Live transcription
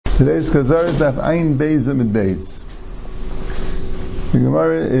Today's Chazar is Daf Ayin Beis Amid Beis. The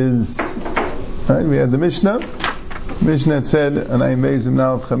Gemara is, right, we had the Mishnah. Mishnah said, on Ayin Beis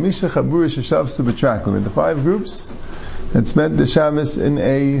now of Chamisha Chabura Sheshavsu B'Traklim. The 5 groups that spent the Shabbos in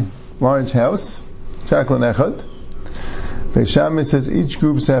a large house, Traklan Echad. Beis Shammai says each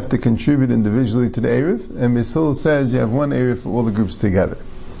groups have to contribute individually to the Erev, and Beis Hillel says you have one Erev for all the groups together.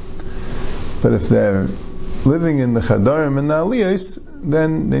 But if they're living in the Chadarim and the Aliyos,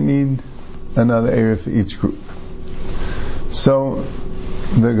 then they need another Erev for each group. So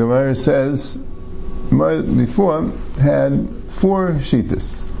the Gemara says before had 4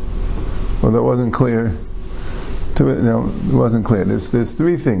 Shitas. Well, that wasn't clear. It wasn't clear. There's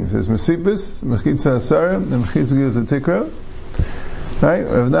 3 things. There's Mesipis, Mechitza Asara, and Mechitza Gilza Tikra. Right?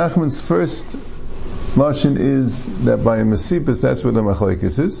 Rav Nachman's first lashon is that by a Mesipis, that's where the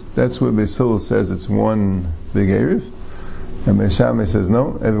Machlekes is. That's where Beis Hillel says it's one big Erev. And Beis Shammai says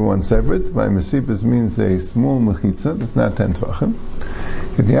no, everyone's separate. By Mesipis means a small Mechitza, that's not 10 Tvachim.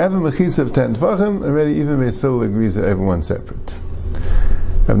 If you have a Mechitza of 10 Tvachim, already even Beis Hillel agrees that everyone's separate.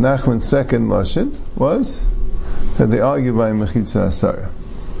 Rav Nachman's second lashon was that they argue by Mechitza Asara.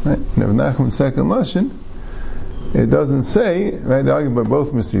 Right? And Rav Nachman's second lashon, it doesn't say, right, they argue by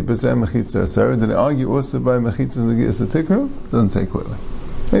both Mesipis and Mechitza Asara. Did they argue also by Mechitza Megillas Tikra? Doesn't say clearly.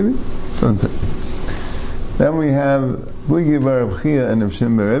 Maybe? Doesn't say. Then we have Bligi Bar Rav Chia and Rav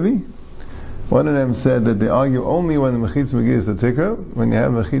Shimon bar Rebbe. One of them said that they argue only when the Mechitza Megillas Tikra. When you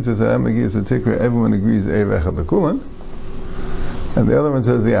have Mechitza and Megillas Tikra, everyone agrees Erev Echad L'Kulan. And the other one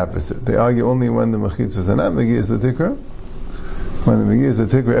says the opposite. They argue only when the mechitzas are not megiyas l'tikra. When the megiyas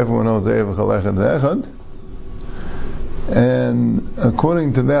l'tikra, everyone knows Erev Echad Ve'echad. And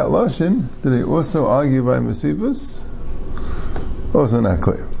according to that lashon, do they also argue by mesipus? Also not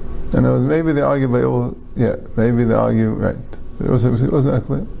clear. And it was, maybe they argue by all. Yeah, maybe they argue right. It was not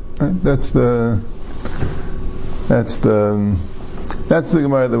clear. Right? That's the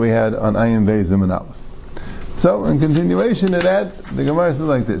Gemara that we had on Ayin Beis and Aleph. So, in continuation of that, the Gemara says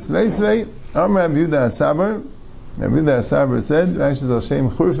like this. Veisvei, Amar Rabbi Yehuda HaSabar. Rabbi Yehuda HaSabar said, Rashi Zal Shem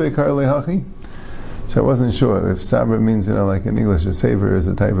Churfei Karlei Hachi. So I wasn't sure if sabar means, like in English, a saber is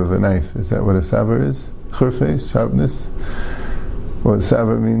a type of a knife. Is that what a sabar is? Churfei, sharpness. Or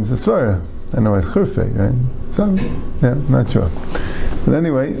sabar means a svara. I know it's churfei, right? So, yeah, not sure. But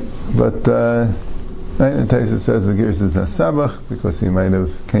anyway, right, and Taisa says the Gersh is a sabach because he might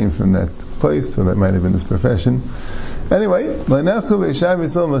have came from that place, so that might have been his profession. Anyway, everyone agrees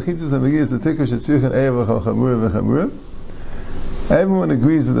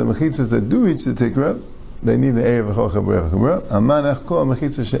that the mechitzas that do reach the tikra, they need the erev v'chol chabura v'chabura. Amanach kol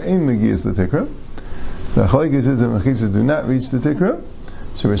mechitzas she'ein megiyas the tikra. The chalek is that mechitzas do not reach the tikra.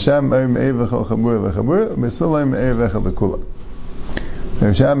 Shevasham erev v'chol chabura v'chabura, v'sulayim erev v'chol l'kula.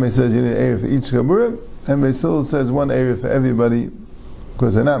 Rav Shammai says you need an erev for each chabura, and Beis Hillel says one erev for everybody,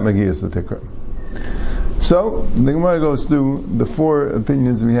 because they're not megiyas the tikra. So the Gemara goes through the 4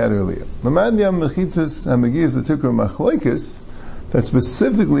 opinions we had earlier. Lamadiyam mechitzas and megiyas the tikra machlekes. That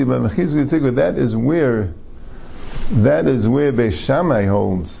specifically by mechitzas the tikra, that is where Beis Shammai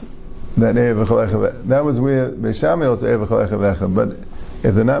holds that erev v'chol echad. That was where Beis Shammai holds erev v'chol echad. But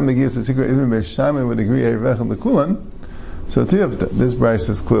if they're not megiyas the tikra, even Beis Shammai would agree erev v'chol l'kulan. So this Bryce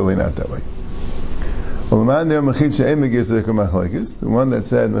is clearly not that way. The one that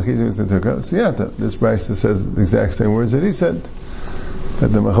said Siyata, this Bryce says the exact same words that he said, that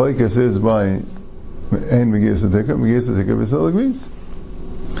the Machlekes is by Ein Megiyas Tikra, Megiyas Tikra, Beis Hillel agrees.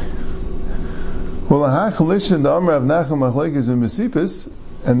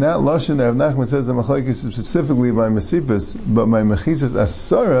 And that lashon that Rav Nachman says the Machlekes is specifically by Mesipis, but by Mechitza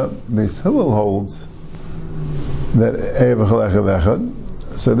Asara, Beis Hillel holds that Erev V'chol Echad.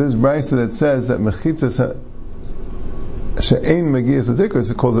 So this brayso that says that mechitzas she'ein megiyas l'tikra,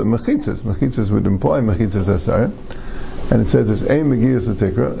 it calls it mechitzas. Mechitzas would imply mechitzas asara, and it says it's ein megiyas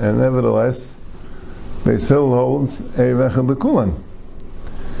l'tikra, and nevertheless, Beis Hillel holds erev echad l'kulan.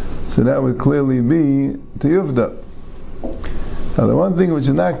 So that would clearly be tiyuvda. Now the one thing which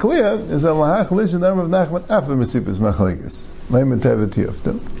is not clear is that lahach lishin amar of Nachman afa mesipus machlekes leimet teva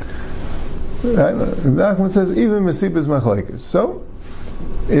tiyuvda. Right? Nachman says even mesipus machlekes. So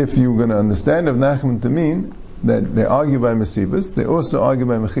if you're going to understand of Nachman to mean that they argue by Mesibas, they also argue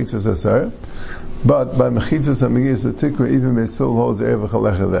by Mechitzas Asar, but by Mechitzas and Megiyas Tikra, even Beis Hillel holds Erev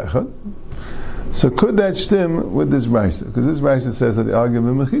V'chol echad. So could that stem with this Brisa? Because this Brisa says that they argue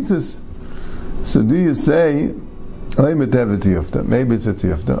by Mechitzas. So do you say Maybe it's a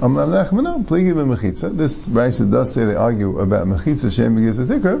tiyufta. This Rashi does say they argue about mechitza shem begis the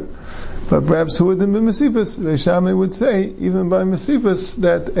tikra, but perhaps who would be mesipus? Reishami would say even by mesipus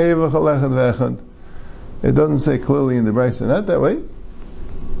that erev v'chalechad v'echad. It doesn't say clearly in the Rashi not that way.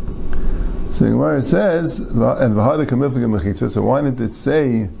 So the Gemara says, and v'hada kamiflik mechitza. So why did it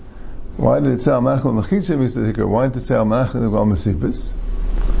say al manach mechitza begis the tikra? Why did it say al manach al mesipus?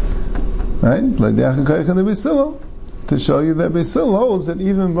 Right? Like the achakayach and the bisilo. To show you that Beis Hillel holds that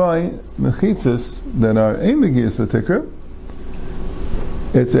even by mechitzas that are emigis the tikra,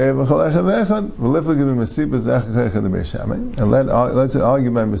 it's erev v'chalechad v'echad v'liflik b'mesibas achakayach the Beis Shammai, and let's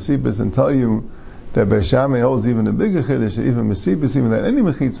argue by mesibas and tell you that Beis Shammai holds even a bigger chiddush, even mesibas, even that any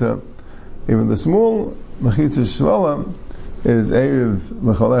mechitza, even the small mechitza shvala is erev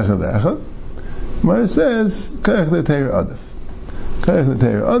v'chalechad v'echad. Where it says kayach the teir adif, kayach the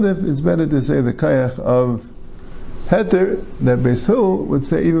teir adif, it's better to say the kayach of Heter, that Beis Hillel would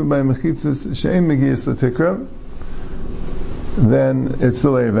say even by mechitzas she'en megiyas l'tikra, then it's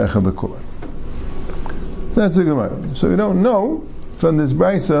still erev echad l'kula. That's the Gemara. So we don't know from this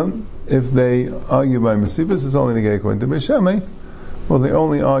brisa if they argue by mesibas, it's only negay according to Beis Shammai, or they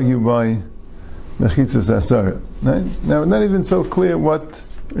only argue by mechitzas asara. Right? Now, not even so clear what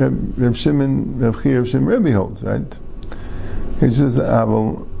Reb Shimon, Reb Chia, Reb Shimon Rebbe holds. Right? He says,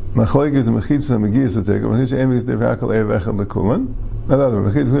 "Abel." Machlokes mechitza megiyas l'tikra, mechitza emigis devakal erev echad l'kulan. Another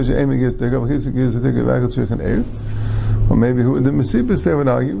mechitza emigis l'tikra, mechitza megiyas l'tikra devakal tzrichan erev. Or maybe who the mesibas they would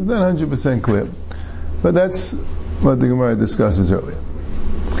argue, not 100% clear. But that's what the Gemara discusses earlier.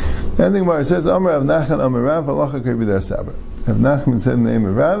 And the Gemara says, Amar Rav Nachman Amar Rav halacha k'Rabbi Sabar. Rav Nachman said in the name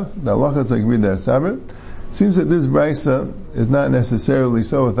of Rav, the halacha is like Rabbi Sabar. It seems that this brisa is not necessarily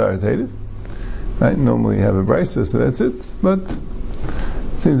so authoritative. Right? Normally you have a brisa, so that's it. But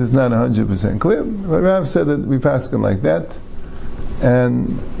seems it's not 100% clear. But Rav said that we pass him like that,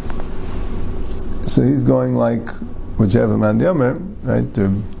 and so he's going like whichever man the Omer, right,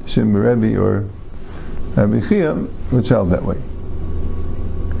 to Shimon Rebbe or Rabbi Chia, which held that way.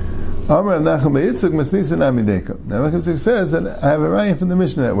 Amar Rav Nachman bar Yitzchak Masnisan Amideka. Now Rav Yitzchak says that I have a raya from the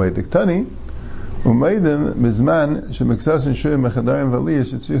Mishnah that way. Diktani u'meidim bizman shemeksasin shurim mechadarim v'aliyah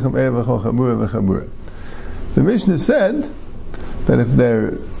shetzricham erev v'chol chabura v'chabura. The Mishnah said that if they're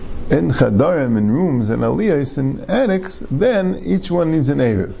in chadarim, in rooms, and aliyahs, in attics, then each one needs an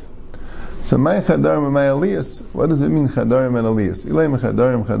erev. So my chadarim and my aliyahs, what does it mean chadarim and aliyahs? Ilayim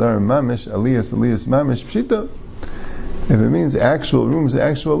chadarim mamish, aliyahs mamish, pshita. If it means actual rooms,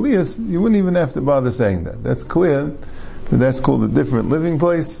 actual aliyahs, you wouldn't even have to bother saying that. That's clear that that's called a different living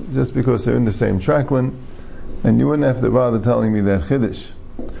place, just because they're in the same tracklin, and you wouldn't have to bother telling me that chiddush.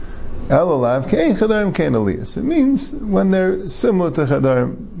 Elalav kein chadarim kein aliyas. It means when they're similar to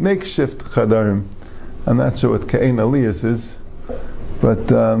chadarim, makeshift chadarim. I'm not sure what kein aliyas is, but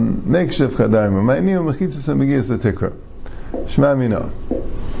makeshift chadarim. Ma'aniyu mechitzas megiyas l'tikra. Shema mina.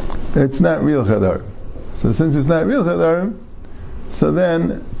 It's not real chadarim. So since it's not real chadarim, so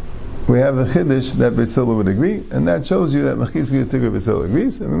then we have a chiddush that Beis Hillel would agree, and that shows you that mechitzas l'tikra Beis Hillel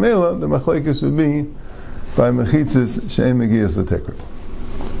agrees, and Mela the machlokes would be by mechitzas she'en megiyas l'tikra.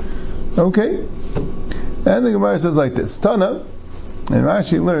 Okay, and the Gemara says like this: Tana, and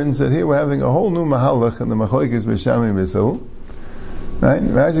Rashi learns that here we're having a whole new mahalach in the machlokes Beis Shammai and Beis Hillel. Right?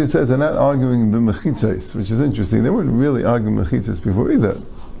 Rashi says they're not arguing b'mechitzas, which is interesting. They weren't really arguing mechitzas before either.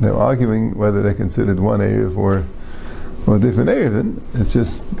 They were arguing whether they considered one erev or different erev. It's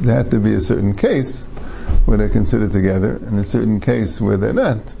just there had to be a certain case where they're considered together, and a certain case where they're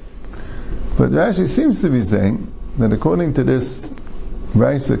not. But Rashi seems to be saying that according to this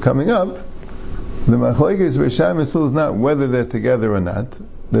Raisa coming up, the machlokes Beis Shammai is not whether they're together or not.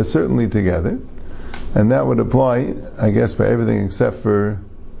 They're certainly together, and that would apply, I guess, by everything except for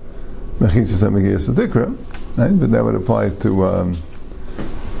mechitzas megiyas l'tikra, right? But that would apply to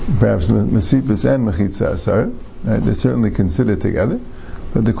perhaps mesibas and mechitzas asar. Right? They're certainly considered together,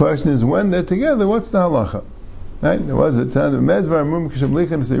 but the question is when they're together, what's the halacha? Right? There was a time medvar mum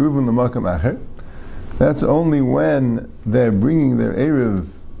kishablichan seiruvim l'makam acher. That's only when they're bringing their erev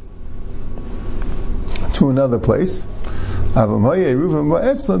to another place. If the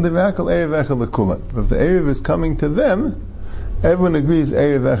erev is coming to them, everyone agrees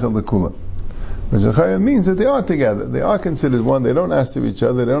erev echad l'kulam. Which means that they are together. They are considered one. They don't answer each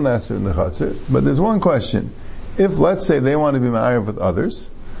other. They don't answer in the chatzir. But there's one question: if let's say they want to be ma'arev with others,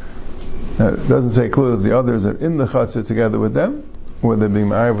 it doesn't say clearly that the others are in the chatzir together with them, or they're being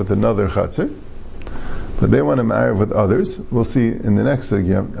ma'arev with another chatzir. But they want to marry with others. We'll see in the next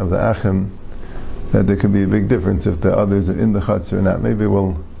sugya of the Achim that there could be a big difference if the others are in the Chatz or not. Maybe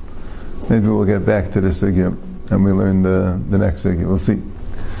we'll get back to the sugya and we learn the next thing. We'll see.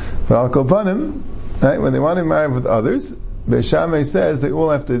 But Al Kolpanim, right, when they want to marry with others, Beis Shammai says they all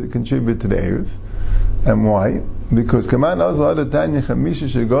have to contribute to the Erev. And why? Because Kaman Azal Adatanya Chamisha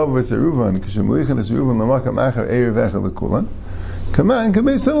Shegov V'Seruvan K'Shemlichan Esruvan Lamakam Achar Erev Echad L'Kulan Kaman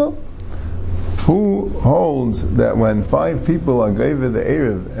Beis Hillel, who holds that when 5 people are gave the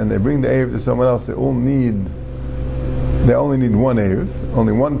Erev and they bring the Erev to someone else, they only need one Erev,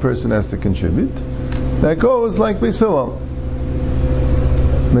 only one person has to contribute. That goes like Beis Hillel.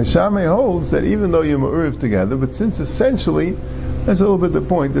 Beis Shammai holds that even though you're Ma'uriv together, but since essentially, that's a little bit the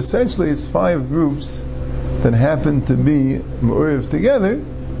point, essentially it's 5 groups that happen to be Ma'uriv together,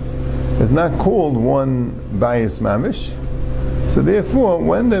 it's not called one Bayis Mamish. So therefore,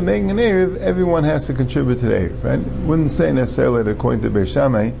 when they're making an Erev, everyone has to contribute to the Erev, right? Wouldn't say necessarily that according to Beis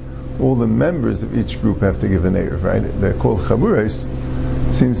Shammai, all the members of each group have to give an Erev, right? They're called Chaburos,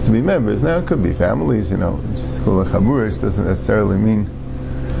 seems to be members. Now it could be families, it's just called a Chaburos, doesn't necessarily mean,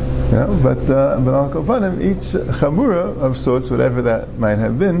 but Al Kolpanim, each Chabura of sorts, whatever that might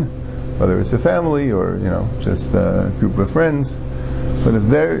have been, whether it's a family or, just a group of friends, but if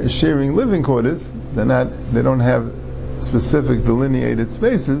they're sharing living quarters, they don't have specific delineated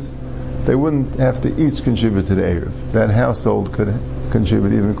spaces, they wouldn't have to each contribute to the Erev. That household could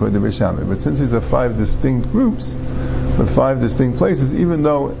contribute even according to Beis Shammai. But since these are 5 distinct groups, with 5 distinct places, even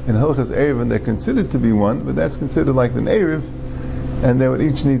though in Hilchas Erev they're considered to be one, but that's considered like an Erev, and they would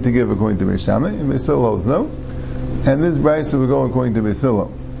each need to give according to Beis Shammai, and Beis Hillel holds no. And this Brisa will go according to Beis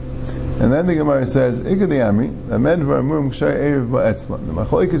Hillel. And then the Gemara says, Ikadi Amri, Amed Varmum Kshar Erev Ba'etzlam. The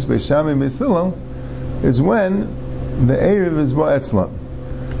Machlokes Beis Shammai and Beis Hillel is when the Erev is Ba'etzlam.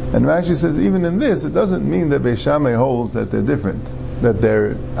 And Rashi says, even in this, it doesn't mean that Beis Shammai holds that they're different, that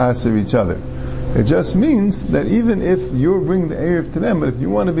they're aser each other. It just means that even if you're bringing the Erev to them, but if you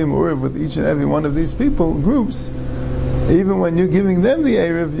want to be Ma'uriv with each and every one of these groups, even when you're giving them the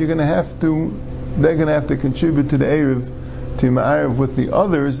Erev, they're going to have to contribute to the Erev to Ma'ariv with the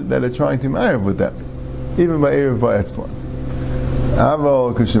others that are trying to Ma'ariv with them, even by Erev Ba'etzlan.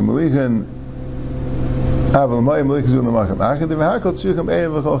 Aval K'Shemlichan Aval Ma'im Likazun L'Makam Achad V'Hakol Tzricham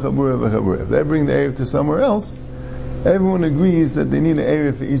Erev V'Chol Chabura V'Chabura. If they bring the Erev to somewhere else, everyone agrees that they need an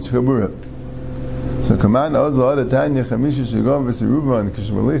Erev for each Chabura. So Kaman Ozal Adatanya Chamisha Shegov V'Seruvan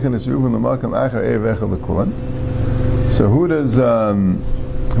K'Shemlichan Esruvan L'Makam Achar Erev Echad L'Kulan. So who does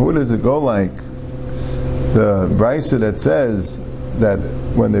it go like? The Brisa that says that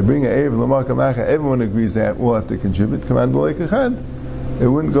when they bring an Erev L'Makam Achar, everyone agrees they all have to contribute. Kaman B'Loik Echad. It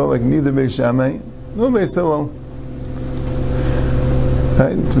wouldn't go like neither Beis Shammai nor Beis Hillel.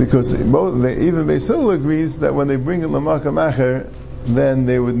 Right? Because even Beis Hillel agrees that when they bring in L'Makam Achar, then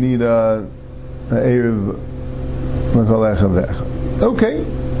they would need a Erev L'Kol Echad V'Echad. Okay,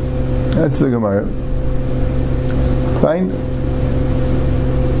 that's the Gemara. Fine.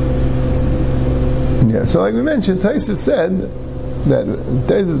 Yeah, so like we mentioned, Taisa said that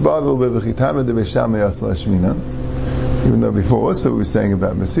Taisa's bothered a little bit with Chitama de Beis Shammai Asla Shmina, even though before also we were saying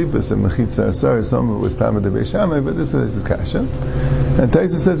about Mesipus and Mechitza Asar, some of it was Tama de Beis Shammai, but this is Kasha. And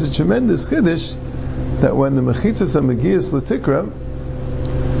Taisa says a tremendous Chiddush that when the Mechitzas are Megias L'Tikra,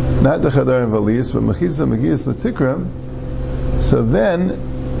 not the Chadar and Valiyas, but Mechitzas are Megias L'Tikra, so then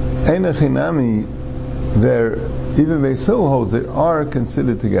Eina Chinami, even Beis Hillel holds they are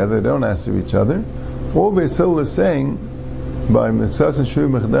considered together, they don't answer each other. All Beis Hillel is saying by Mechsas and Shuri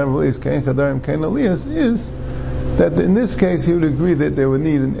Mechadar V'Liyas Kein Chadarim Kein Aliyas is that in this case he would agree that they would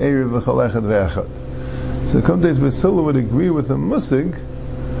need an Erev V'Chol Echad V'Echad. So Komtes Beis Hillel would agree with the Musig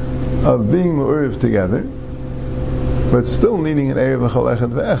of being Ma'uriv together, but still needing an Erev V'Chol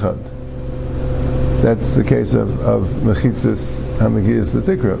Echad V'Echad. That's the case of Mechitzas HaMegias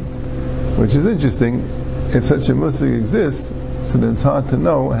L'Tikra, which is interesting. If such a musig exists, so then it's hard to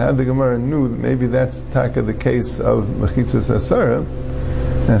know how the Gemara knew that maybe that's taka the case of Mechitzas Asara,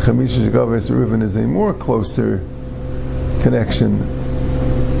 and Chamisha Shegov V'Seruvan is a more closer connection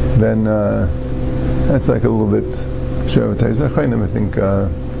than that's like a little bit Shavotayz. I think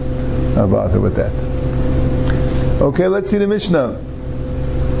I'll bother with that. Okay, let's see the Mishnah.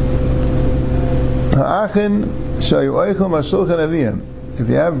 Ha'achin shayu oichel mashulchan aviyim. If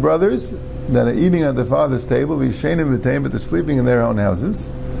you have brothers that are eating at the father's table, but they're sleeping in their own houses,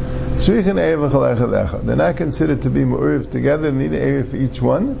 they're not considered to be mu'uriv together, they need an area for each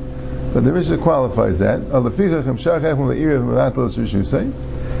one, but the Mishnah qualifies that.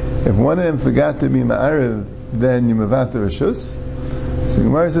 If one of them forgot to be ma'ariv, then you mavater reshus. So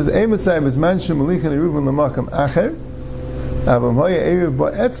Gemara says, Eimasai b'zman shemelichan eruven l'makam acher, avam hoya erev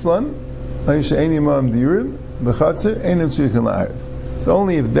ba'etzlan, ay she'eni ma'am diurim, b'chatzer, einam tzrichen la'ariv. So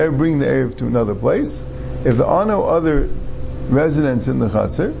only if they're bringing the Erev to another place, if there are no other residents in the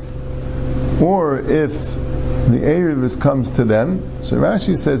Chatzar, or if the Erev comes to them, so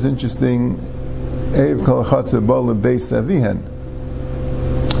Rashi says, interesting, Erev kol Chatzar bala beis avihen.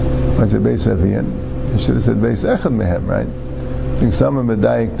 I said beis avihen. You should have said beis echad mehem, right? I think some of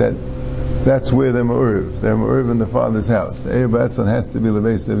Medayik that's where they're Ma'uriv. They're Ma'uriv in the father's house. The Erev Ba'etzlan has to be the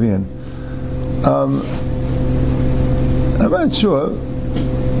beis avihen. I'm not sure,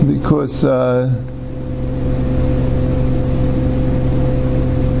 because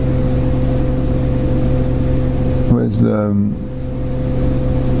where's the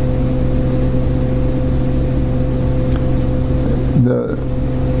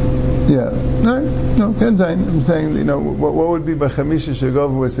Kenzain. I'm saying, what would be B'chamisha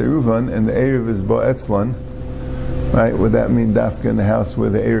Shegov with Eruvan and the Erev is Ba'etzlan, right? Would that mean Dafka in the house where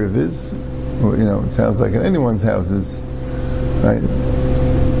the Erev is? Or, it sounds like in anyone's houses, right?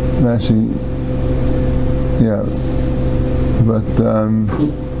 Rashi, but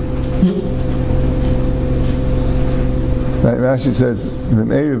right, Rashi says, "V'im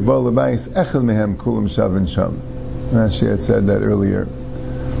Erev bo l'bayis echel mehem kulam shavin sham." Rashi had said that earlier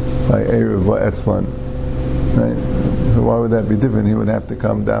by Erev Ba'etzlan. Right? So why would that be different? He would have to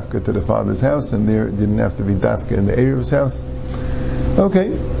come dafka to the father's house, and there it didn't have to be dafka in the Erev's house.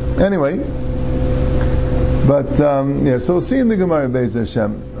 Okay. Anyway, but so we'll see in the Gemara Beis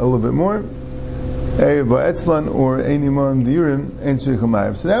Hashem a little bit more. Erev Ba'etzlan or Ein Imam Diurim Ein Tzrich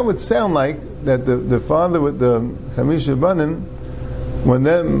Hamayim. So that would sound like that the father with the Chamisha Banim, when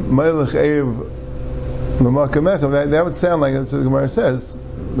them Melech Erev L'Makamecha, that would sound like, that's what the Gemara says.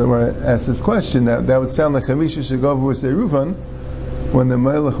 The Gemara asks this question, that would sound like Chamisha Shegavu with Erufan, when the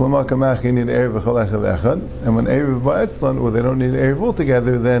Melech L'Makamecha need Erev V'chalecha V'echad, and when Erev Ba'etzlan, or they don't need Erev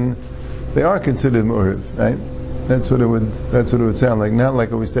altogether, then they are considered Mu'uriv, right? That's what it would sound like. Not like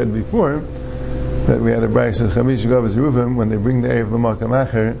what we said before, that we had a Braysh of Chamisha Shegavu with Erufan, when they bring the Erev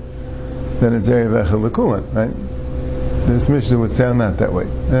L'Makamecha, then it's Erev Echad L'Kulan, right? This Mishnah would sound not that way.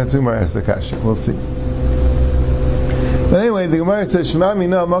 And that's Umar asks the Kasha. We'll see. But anyway, the Gemara says, Shema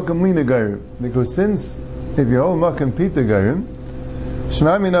Mina Makam Lina Gairim. Because since, if you hold Makam Pita Gairim,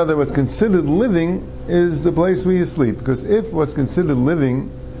 Shema Mina, that what's considered living is the place where you sleep. Because if what's considered living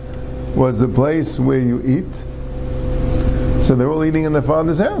was the place where you eat, so they're all eating in the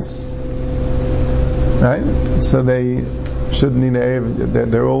father's house. Right? So they shouldn't need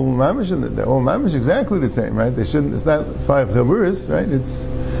they're all mamish, and they're all mamish exactly the same, right? They shouldn't, it's not 5 chaburas, right? It's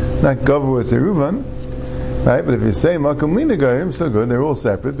not gavu as Eruvan. Right, but if you say Makam Lina Gairim, so good, they're all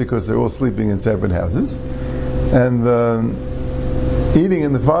separate because they're all sleeping in separate houses. And eating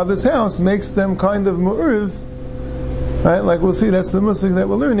in the father's house makes them kind of mu'uriv. Right, like we'll see, that's the musik that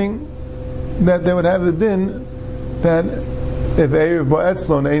we're learning, that they would have a din that if Erev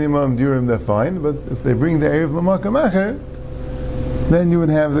Ba'etzlan Ein Imam Diurim, they're fine, but if they bring the Erev L'Makam Acher, then you would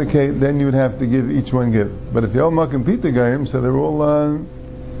have to give each one give. But if you're all Makam Pita Gairim, so they're all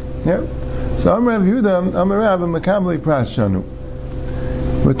So I'm Rav Yehuda, I'm a Rav in Makabli Pras Shanu.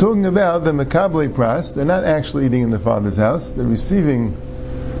 We're talking about the Makabli Pras. They're not actually eating in the father's house. They're receiving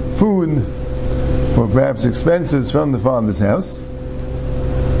food or perhaps expenses from the father's house.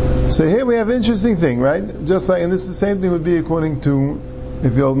 So here we have an interesting thing, right? Just like, and this is the same thing would be according to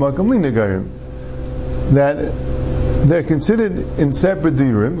if you're Makam Lina Gairim, that they're considered in separate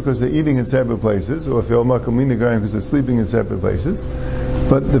diurim because they're eating in separate places, or if you're Makam Lina Gairim because they're sleeping in separate places.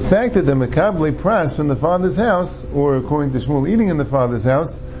 But the fact that the Makabli Pras from the father's house, or according to Shmuel, eating in the father's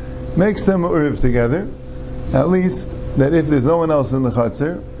house, makes them Uriv together. At least that if there's no one else in the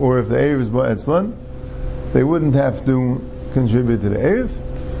Chatzar, or if the Erev is Ba'etzlan, they wouldn't have to contribute to the Erev.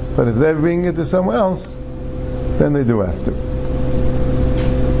 But if they're bringing it to someone else, then they do have to.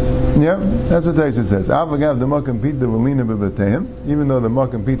 Yeah, that's what Taisa says. Avagav the Makam Pita Lina b'Bateim, even though the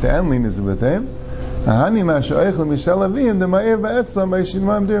Makam Pita and Lina is b'Bateim. That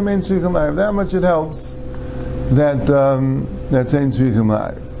much it helps that that's Ein Tzrichim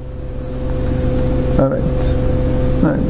La'ariv. All right.